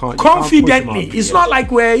there confidently. It's not like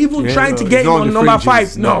we're even trying to get him on number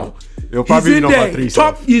 5. No. He's in there.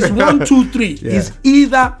 He's 1, 2, 3. He's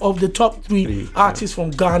either of the top 3 artists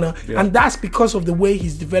from Ghana, and that's because of the way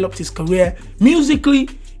he's developed his career. Musically,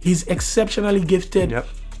 he's exceptionally gifted.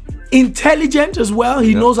 Intelligent as well.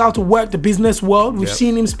 He knows how to work the business world. We've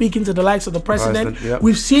seen him speaking to the likes of the president.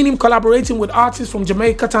 We've seen him collaborating with artists from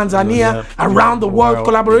Jamaica, Tanzania, around the world,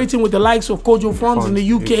 collaborating with the likes of Kojo Funds in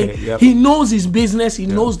the UK. He knows his business. He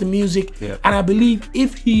knows the music. And I believe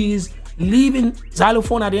if he is leaving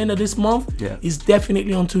Xylophone at the end of this month, he's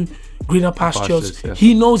definitely onto greener pastures.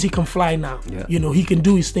 He knows he can fly now. He can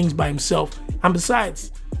do his things by himself. And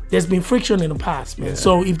besides, there's been friction in the past, man.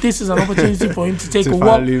 So if this is an opportunity for him to take a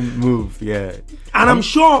walk, move, and I'm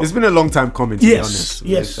sure it's been a long time coming. To be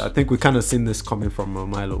honest, I think we kind of seen this coming from a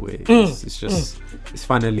mile away. It's just it's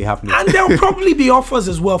finally happening, and there'll probably be offers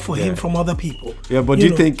as well for him from other people. But do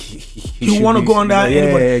you think he want to go on that?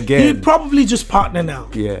 He'd probably just partner now.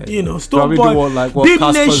 Stonebwoy, like what Bib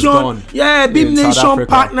Nation, Bib Nation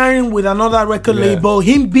partnering with another record label.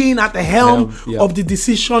 Him being at the helm of the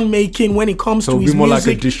decision making when it comes to his more music.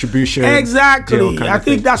 Like a distribution. Exactly. I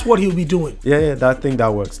think that's what he'll be doing. I think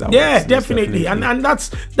that works. Definitely. And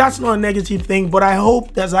that's not a negative thing, but I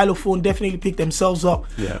hope that Xylophone definitely pick themselves up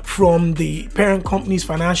from the parent company's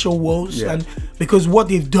financial woes, and because what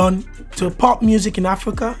they've done to pop music in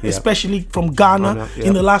Africa, especially from Ghana,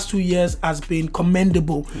 in the last 2 years has been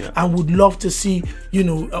commendable, and would love to see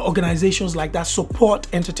organizations like that support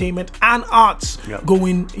entertainment and arts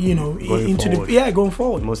going going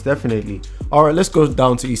forward. Most definitely. All right, let's go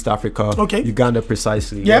down to East Africa. Uganda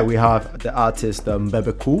precisely. We have the artist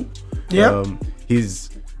Bebe Cool. He's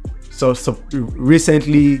so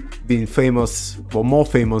recently been famous, or more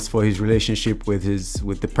famous, for his relationship with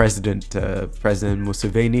the president, President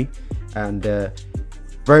Museveni, and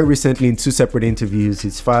very recently in 2 separate interviews,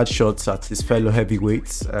 he's fired shots at his fellow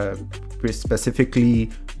heavyweights, specifically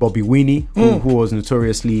Bobby Wine, who was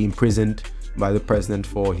notoriously imprisoned by the president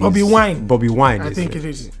for his Bobby Wine. I think it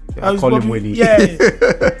is. I call him Winnie.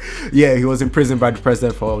 He was imprisoned by the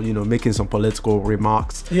president for making some political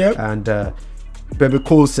remarks. And Bebe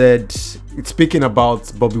Cool said, speaking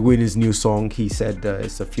about Bobby Wine's new song, he said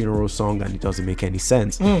it's a funeral song and it doesn't make any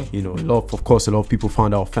sense. A lot of people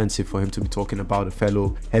found it offensive for him to be talking about a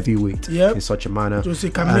fellow heavyweight in such a manner.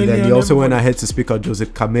 And then he also went ahead to speak of Jose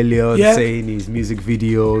Chameleon, saying his music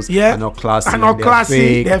videos are not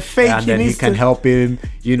classy, they're fake, and then he can help him,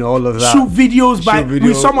 all of that. Shoot videos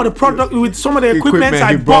with some of the product, with some of the equipment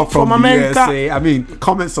I bought from America. USA. I mean,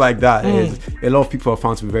 comments like that, a lot of people are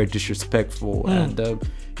found to be very disrespectful, and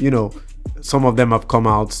some of them have come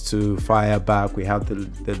out to fire back. We have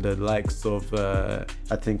the likes of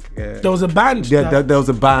I think there was a band. There was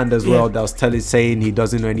a band as well that was saying he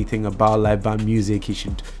doesn't know anything about live band music. He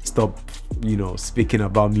should stop, speaking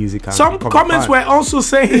about music. And some comments were also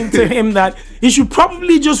saying to him that he should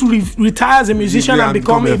probably just retire as a musician and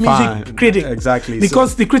become a music critic. Exactly.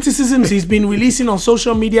 Because the criticisms he's been releasing on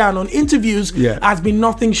social media and on interviews has been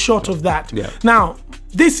nothing short of that. Now,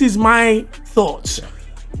 this is my thoughts.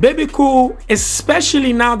 Bebe Cool,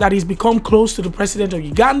 especially now that he's become close to the president of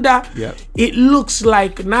Uganda, it looks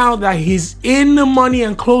like now that he's in the money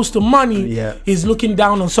and close to money, he's looking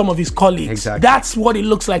down on some of his colleagues. Exactly. That's what it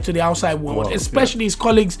looks like to the outside world, especially his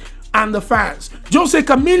colleagues and the fans. Jose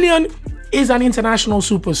Chameleon is an international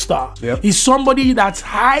superstar. Yep. He's somebody that's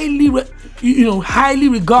highly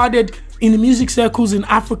regarded in the music circles in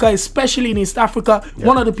Africa, especially in East Africa. Yep.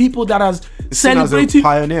 One of the people that has celebrated, as a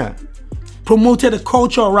pioneer, promoted the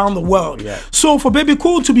culture around the world. Yeah. So for Bebe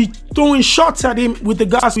Cool to be throwing shots at him with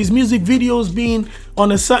regards to his music videos being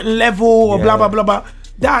on a certain level or blah blah blah blah,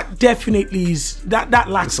 that definitely is that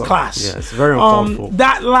lacks class. Yeah, it's very uncomfortable.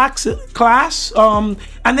 That lacks class. And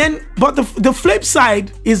then, but the flip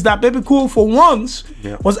side is that Bebe Cool for once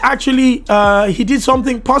was actually he did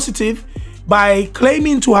something positive by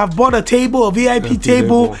claiming to have bought a table, a VIP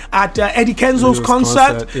table at Eddie Kenzo's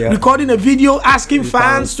concert, recording a video, asking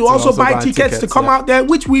fans to also buy tickets to come out there,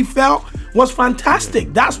 which we felt was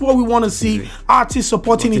fantastic. That's what we want to see, artists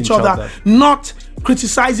supporting each other, not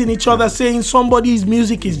criticizing each other, saying somebody's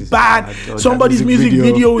music is bad, somebody's music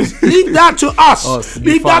video is... Leave that to us.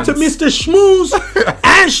 Leave that to Mr. Schmooze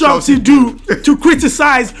and Shopsy Do to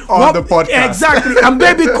criticize on the podcast. Exactly. And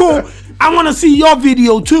Bebe Cool, I want to see your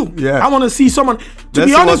video too. Yeah. I want to see someone. To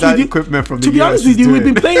be honest with you, we've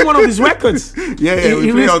been playing one of his records. We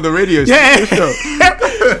play on the radio.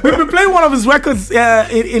 We've been playing one of his records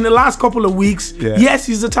in the last couple of weeks. Yeah. Yes,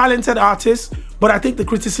 he's a talented artist, but I think the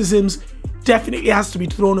criticisms definitely has to be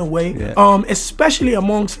thrown away, especially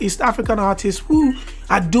amongst East African artists who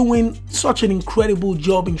are doing such an incredible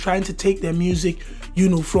job in trying to take their music,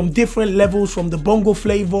 from different levels, from the bongo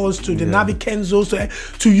flavors to the Navi Kenzos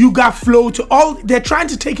to Yuga Flow to all. They're trying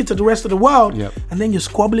to take it to the rest of the world, and then you're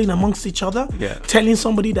squabbling amongst each other, telling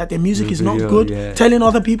somebody that their music is not good, telling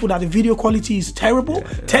other people that the video quality is terrible,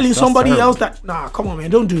 telling somebody else that come on, man,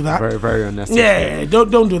 don't do that. Very, very unnecessary.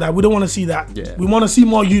 Don't do that. We don't want to see that. We want to see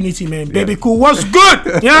more unity, man. Bebe Cool, what's good?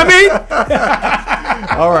 You know what I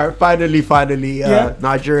mean? All right, finally,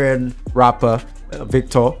 Nigerian rapper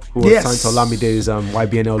Victor, who was signed to Olamide's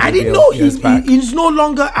YBN. I didn't know he's no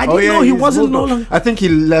longer. I didn't know he wasn't no longer. I think he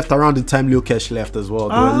left around the time Lil Kesh left as well.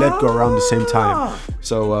 They were let go around the same time.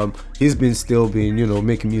 So he's still been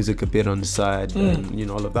making music a bit on the side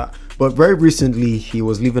and all of that. But very recently he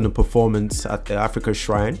was leaving a performance at the Africa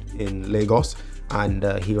Shrine in Lagos. And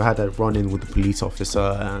he had a run-in with the police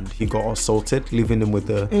officer and he got assaulted, leaving him with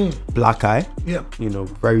a black eye. Yeah.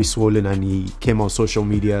 Very swollen, and he came on social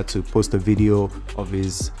media to post a video of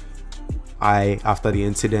his eye after the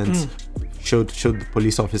incident. Showed the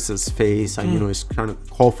police officer's face, and he's trying to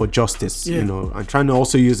call for justice. And trying to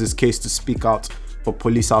also use his case to speak out for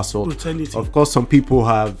police assault. Brutality. Of course, some people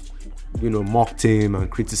have mocked him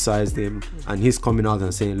and criticized him, and he's coming out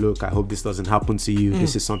and saying, look, I hope this doesn't happen to you.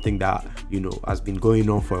 This is something that has been going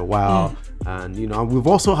on for a while. And and we've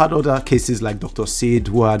also had other cases like Dr. Sid,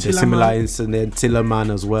 who had a similar incident,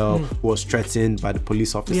 Tillerman as well, who was threatened by the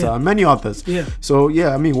police officer, and many others. So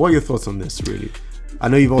what are your thoughts on this, really? I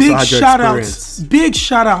know you've also had your experience. Big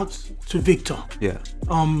shout out to Victor.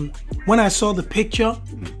 When I saw the picture,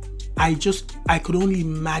 I could only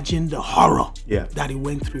imagine the horror that he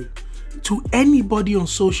went through. To anybody on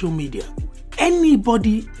social media,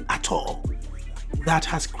 anybody at all that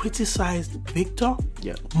has criticized Victor,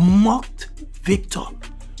 mocked Victor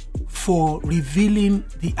for revealing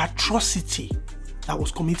the atrocity that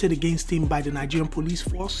was committed against him by the Nigerian police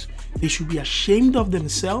force, they should be ashamed of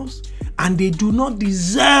themselves, and they do not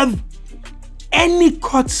deserve any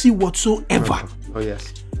courtesy whatsoever. Oh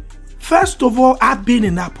yes. First of all, I've been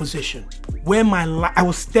in that position where I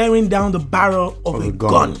was staring down the barrel of a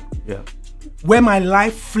gun. Where my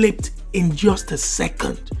life flipped in just a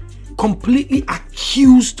second, completely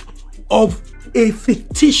accused of a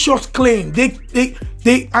fictitious claim.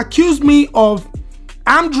 They accused me of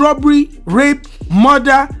armed robbery, rape,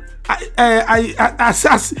 murder,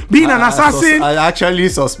 being an assassin. I actually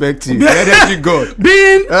suspect you. Where did you go?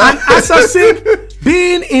 Being an assassin,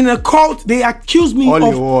 being in a cult. They accused me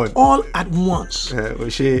of all at once.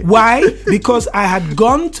 Why? Because I had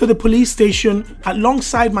gone to the police station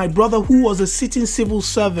alongside my brother, who was a sitting civil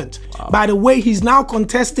servant. By the way, he's now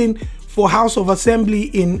contesting for House of Assembly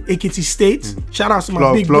in Ekiti State. Shout out to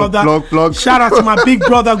my big brother. Shout out to my big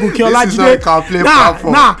brother Gukiola. This is not a campaign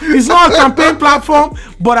platform. It's not a campaign platform.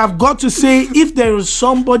 But I've got to say, if there is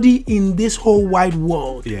somebody in this whole wide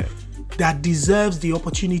world that deserves the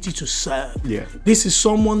opportunity to serve, this is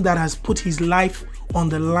someone that has put his life on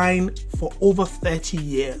the line for over 30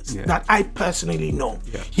 years that I personally know.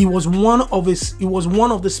 He was one of the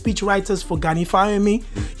speechwriters for Gani Fayemi.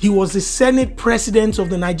 He was the Senate president of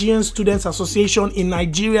the Nigerian Students Association in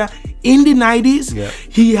Nigeria in the 90s.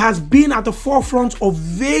 He has been at the forefront of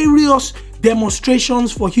various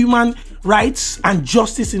demonstrations for human rights and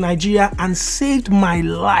justice in Nigeria and saved my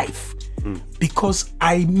life because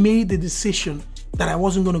I made the decision that I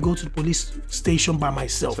wasn't going to go to the police station by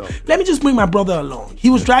myself. Let me just bring my brother along.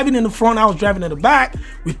 He was driving in the front, I was driving in the back.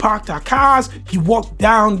 We parked our cars. He walked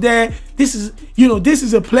down there. This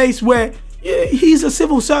is a place where he's a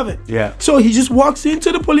civil servant. Yeah. So he just walks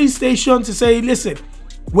into the police station to say, listen,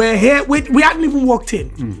 we're here. We hadn't even walked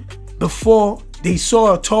in before they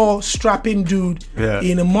saw a tall, strapping dude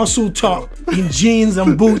in a muscle top, in jeans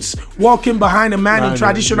and boots, walking behind a man in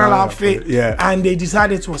traditional outfit, and they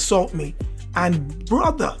decided to assault me. And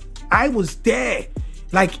brother, I was there.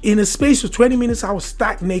 Like in a space of 20 minutes, I was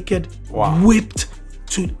stark naked, whipped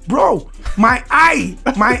to, bro, my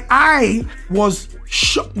eye was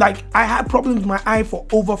shut. Like I had problems with my eye for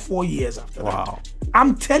over 4 years after that.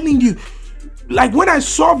 I'm telling you, like when I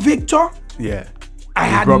saw Victor, I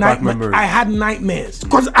had nightmares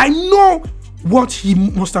because I know what he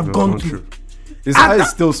must have gone through. His eye is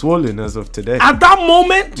still swollen as of today. At that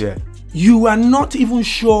moment, you are not even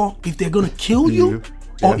sure if they're going to kill you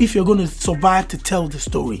or if you're going to survive to tell the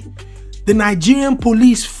story. The Nigerian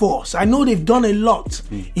police force, I know they've done a lot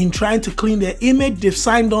in trying to clean their image. They've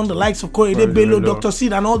signed on the likes of Korede Bello, Dr.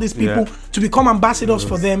 Sid, and all these people to become ambassadors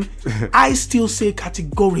for them. I still say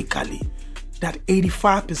categorically that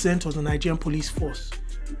 85% of the Nigerian police force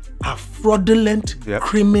are fraudulent,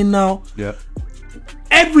 criminal,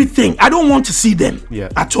 everything. I don't want to see them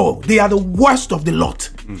at all. They are the worst of the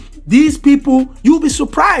lot. These people, you'll be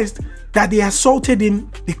surprised that they assaulted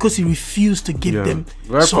him because he refused to give them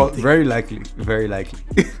something. Very likely.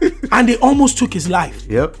 And they almost took his life.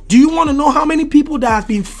 Do you want to know how many people that have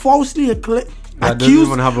been falsely accused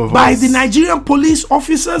by the Nigerian police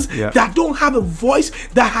officers that don't have a voice,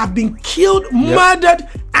 that have been killed, murdered,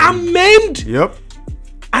 and maimed?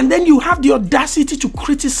 And then you have the audacity to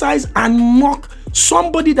criticize and mock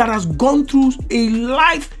somebody that has gone through a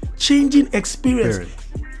life-changing experience.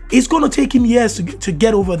 It's going to take him years to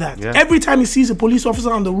get over that. Every time he sees a police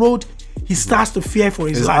officer on the road, he starts to fear for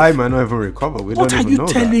his life. His eye might not even recover. What are you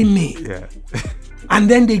telling me? And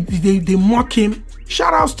then they mock him.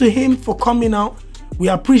 Shout outs to him for coming out. We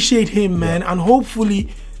appreciate him, man. And hopefully,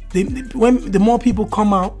 when the more people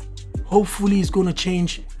come out, hopefully it's going to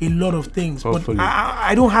change a lot of things. Hopefully. But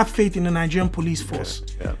I don't have faith in the Nigerian police force.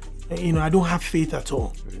 I don't have faith at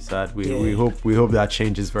all. Very sad. We hope that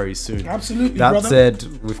changes very soon. Absolutely. That brother.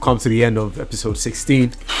 said, we've come to the end of episode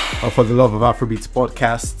 16 of For the Love of Afrobeats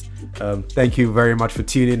podcast. Thank you very much for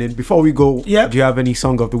tuning in. Before we go, do you have any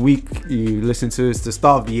song of the week you listen to? It's the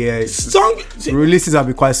start of the year. Releases have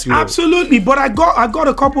been quite slow. Absolutely, but I got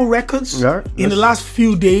a couple records in the last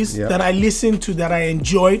few days that I listened to that I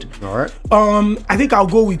enjoyed. I think I'll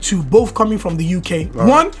go with two, both coming from the UK.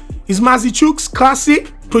 One is Mazi Chooks,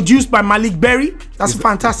 Classic, produced by Malik Berry. That's a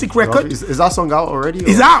fantastic record. Is that song out already?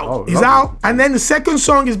 It's out. It's out. And then the second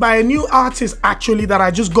song is by a new artist actually that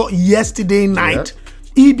I just got yesterday night.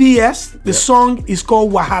 EBS. The song is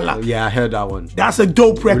called Wahala. I heard that one. That's a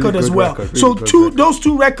dope record as well. Those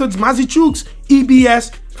two records, Mazi Chooks,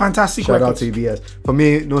 EBS, fantastic records. Shout out to EBS. For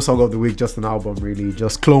me, no song of the week, just an album really.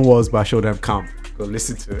 Just Clone Wars by Show Them Camp. Go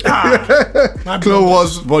listen to it. Clone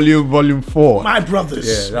Wars Volume 4. My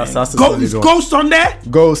brothers. That's the Is Ghost on there?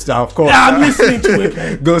 Ghost, of course. I'm listening to it,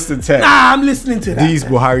 man. Ghost and Ted. I'm listening to that. These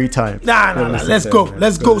Buhari times.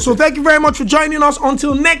 Let's go. So thank you very much for joining us.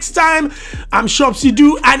 Until next time, I'm Shopsy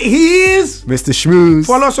Doo and he is Mr. Schmooze.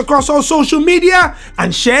 Follow us across all social media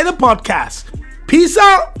and share the podcast. Peace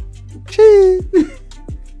out. Cheers.